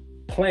is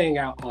playing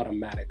out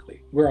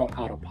automatically. We're on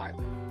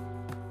autopilot,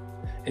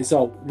 and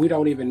so we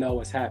don't even know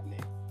what's happening.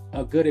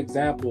 A good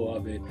example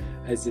of it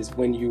is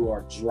when you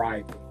are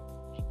driving.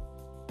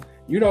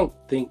 You don't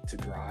think to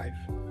drive.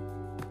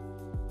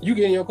 You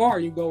get in your car,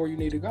 you go where you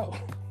need to go.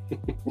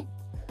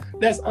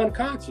 That's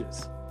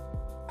unconscious.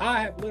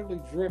 I have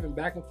literally driven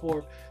back and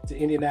forth to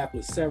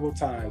Indianapolis several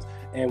times,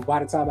 and by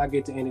the time I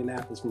get to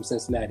Indianapolis from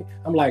Cincinnati,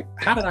 I'm like,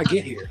 how did I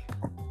get here?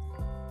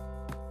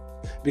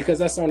 Because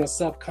that's on a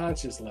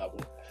subconscious level.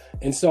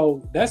 And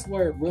so that's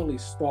where it really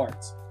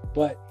starts.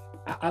 But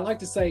I like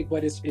to say,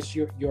 but it's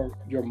your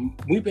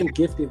we've been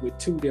gifted with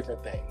two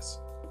different things.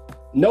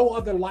 No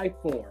other life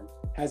form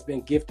has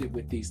been gifted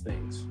with these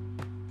things.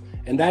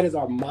 And that is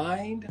our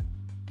mind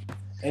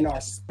and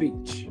our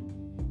speech.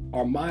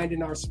 Our mind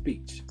and our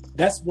speech.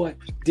 That's what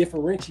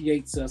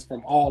differentiates us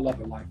from all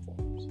other life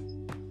forms.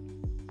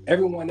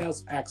 Everyone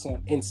else acts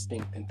on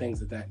instinct and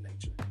things of that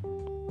nature.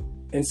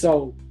 And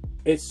so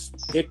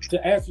to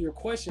answer your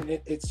question,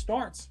 it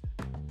starts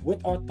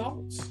with our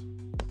thoughts.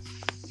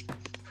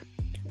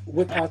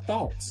 With our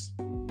thoughts.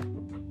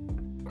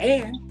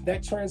 And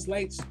that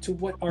translates to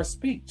what our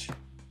speech,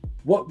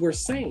 what we're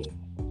saying.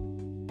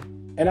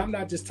 And I'm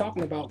not just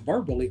talking about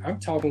verbally, I'm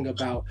talking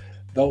about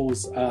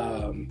those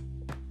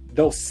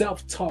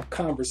self-talk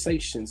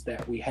conversations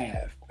that we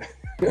have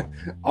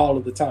all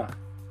of the time.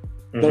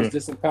 Mm-hmm. Those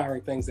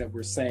disempowering things that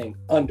we're saying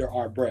under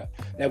our breath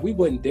that we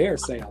wouldn't dare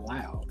say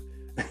aloud.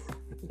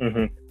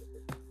 Mm-hmm.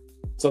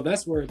 So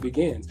that's where it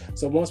begins.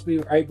 So once we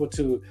are able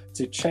to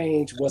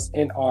change what's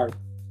in our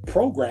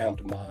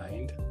programmed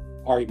mind,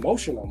 our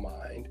emotional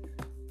mind,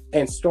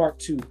 and start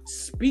to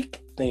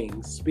speak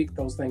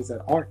those things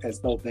that aren't as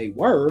though they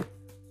were,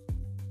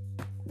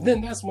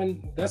 then that's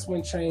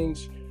when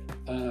change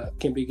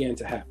can begin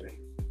to happen.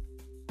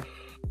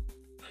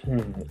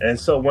 And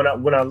so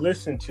when I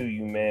listen to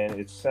you, man,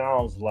 it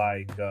sounds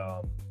like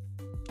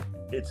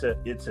it's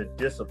a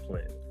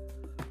discipline,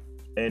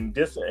 and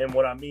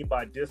what I mean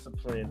by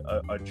discipline,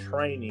 a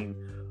training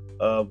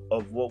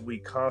of what we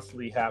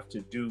constantly have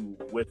to do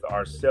with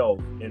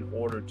ourselves in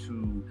order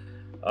to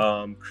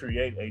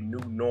create a new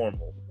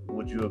normal.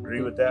 Would you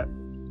agree with that?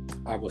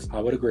 I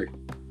would agree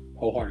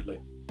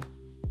wholeheartedly.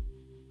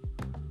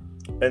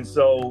 And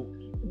so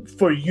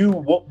for you,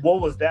 what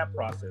was that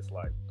process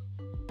like?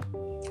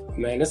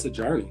 Man, it's a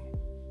journey.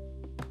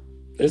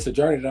 It's a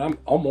journey that I'm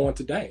on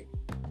today.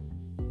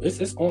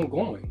 It's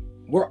ongoing.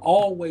 We're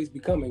always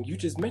becoming. You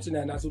just mentioned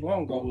that not too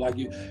long ago. Like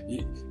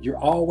you're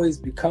always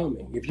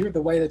becoming. If you're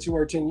the way that you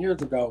were 10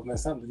 years ago, then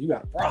something, you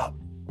got a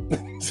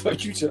problem. So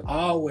you should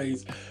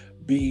always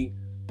be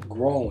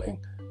growing.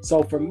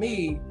 So for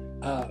me,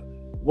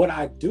 what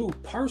I do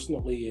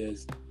personally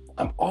is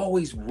I'm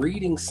always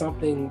reading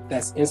something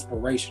that's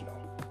inspirational,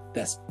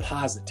 that's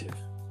positive.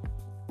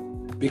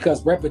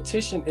 Because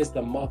repetition is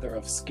the mother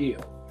of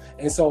skill.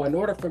 And so in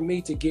order for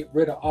me to get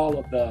rid of all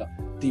of the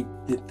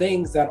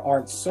things that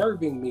aren't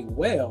serving me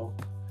well,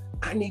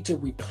 I need to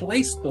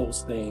replace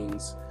those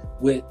things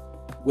with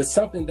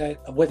something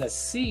with a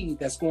seed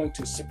that's going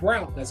to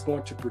sprout, that's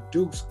going to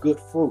produce good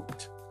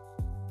fruit.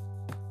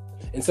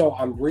 And so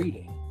I'm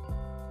reading.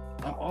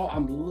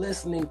 I'm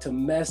listening to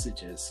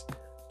messages,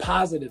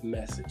 positive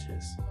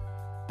messages.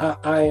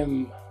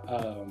 I'm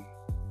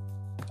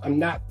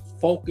not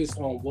focused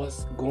on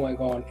what's going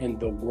on in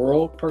the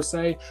world per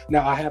se.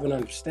 Now I have an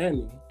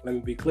understanding. Let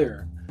me be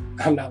clear.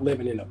 I'm not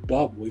living in a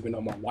bubble, even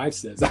though my wife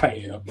says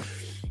I am.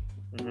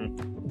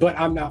 Mm-hmm. But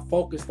I'm not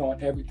focused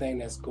on everything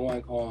that's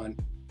going on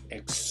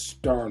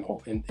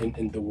external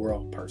in the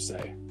world per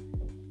se.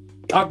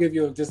 I'll give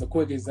you just a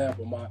quick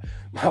example.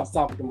 I was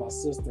talking to my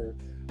sister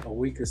a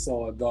week or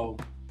so ago,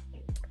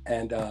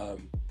 and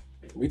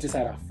we just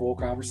had a full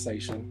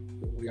conversation.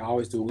 We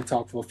always do. We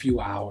talk for a few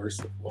hours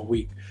a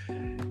week.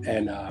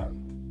 And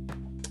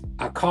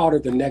I called her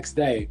the next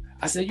day.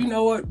 I said, you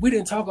know what? We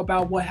didn't talk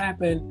about what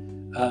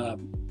happened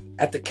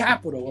at the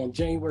Capitol on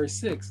January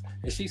 6th.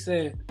 And she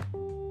said,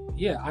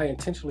 yeah, I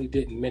intentionally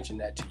didn't mention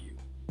that to you.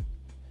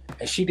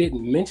 And she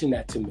didn't mention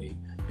that to me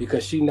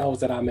because she knows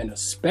that I'm in a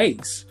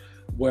space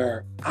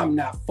where I'm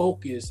not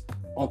focused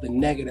on the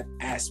negative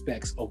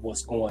aspects of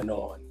what's going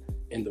on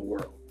in the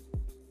world.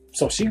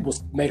 So she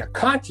made a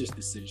conscious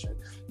decision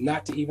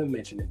not to even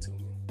mention it to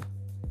me.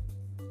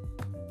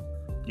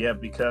 Yeah,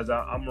 because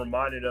I'm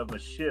reminded of a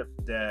ship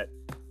that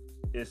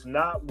it's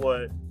not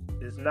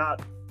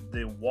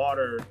the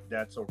water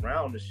that's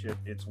around the ship,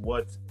 it's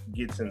what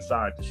gets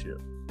inside the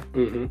ship.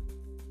 Mm-hmm.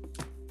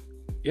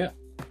 Yeah,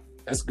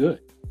 that's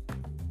good.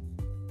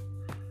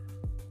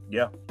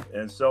 Yeah,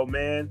 and so,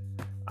 man,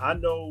 I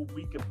know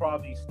we could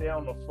probably stay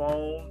on the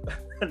phone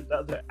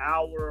another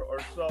hour or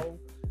so,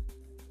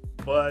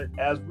 but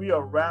as we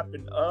are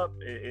wrapping up,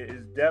 it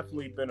has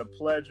definitely been a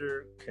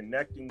pleasure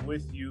connecting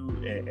with you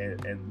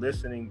and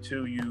listening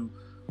to you.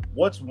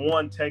 What's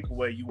one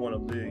takeaway you want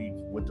to leave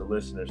with the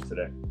listeners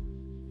today?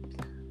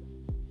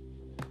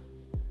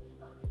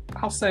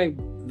 I'll say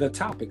the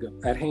topic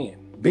at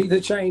hand. Be the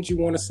change you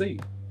want to see.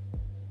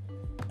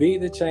 Be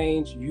the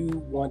change you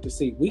want to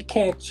see. We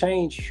can't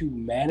change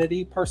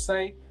humanity per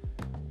se.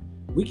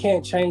 We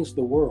can't change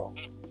the world,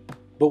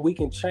 but we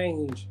can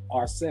change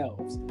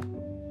ourselves.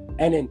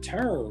 And in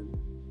turn,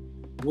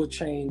 we'll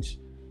change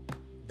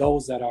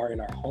those that are in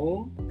our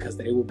home because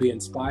they will be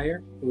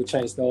inspired. We'll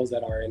change those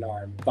that are in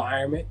our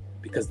environment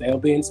because they'll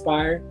be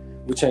inspired.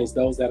 We'll change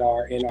those that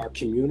are in our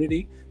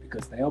community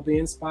because they'll be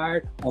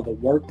inspired. On the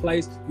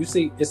workplace, you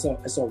see, it's a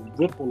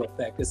ripple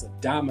effect. It's a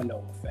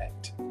domino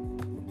effect.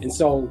 And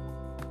so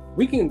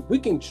we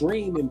can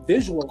dream and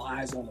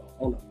visualize on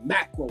a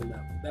macro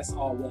level. That's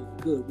all well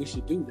and good. We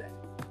should do that.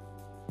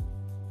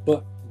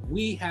 But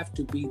we have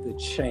to be the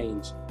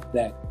change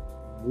that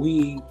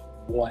we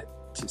want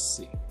to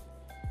see.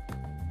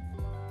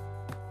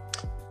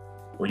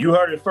 Well, you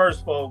heard it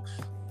first, folks.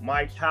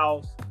 Mike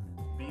House,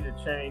 be the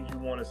change you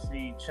want to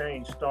see.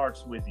 Change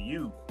starts with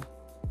you.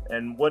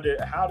 And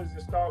how does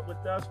it start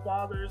with us,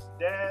 fathers,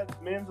 dads,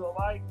 men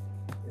alike?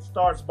 It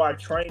starts by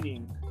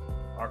training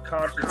our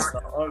conscious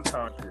and our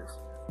unconscious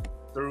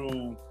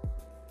through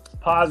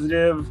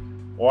positive,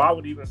 or I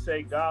would even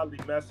say godly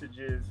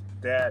messages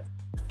that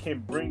can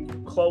bring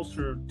you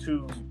closer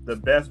to the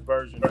best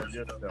version of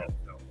yourself.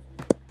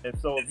 And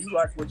so if you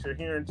like what you're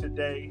hearing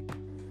today,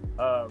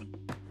 go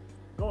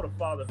to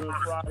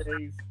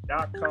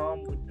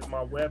fatherhoodfridays.com, which is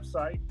my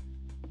website.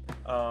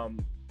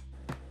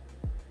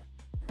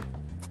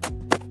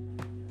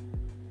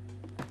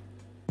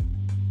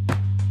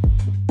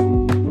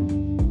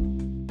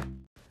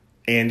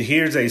 And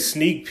here's a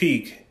sneak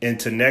peek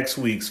into next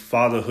week's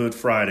Fatherhood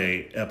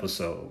Friday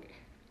episode.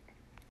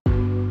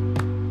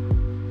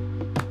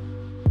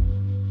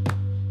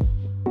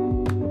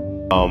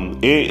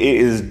 It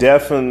is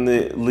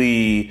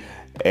definitely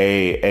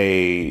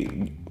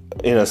in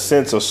a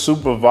sense, a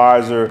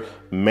supervisor,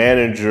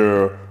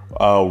 manager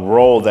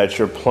role that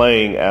you're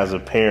playing as a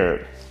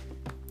parent.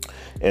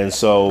 And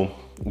so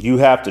you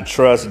have to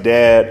trust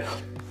dad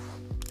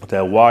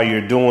that while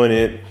you're doing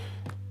it,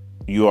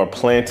 you are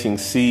planting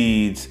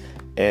seeds,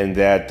 and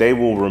that they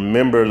will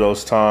remember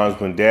those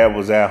times when dad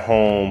was at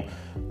home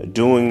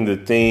doing the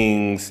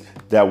things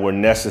that were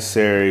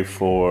necessary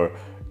for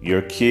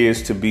your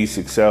kids to be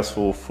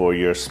successful, for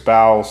your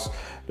spouse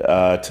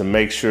to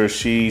make sure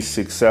she's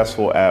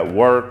successful at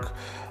work,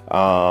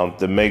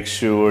 to make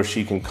sure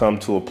she can come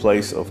to a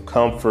place of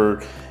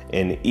comfort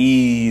and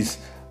ease.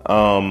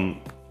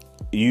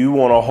 You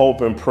want to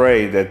hope and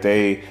pray that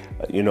they,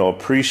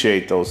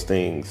 appreciate those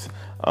things.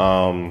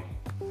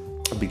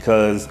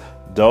 Because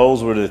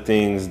those were the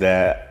things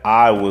that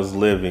I was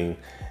living.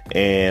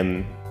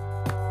 And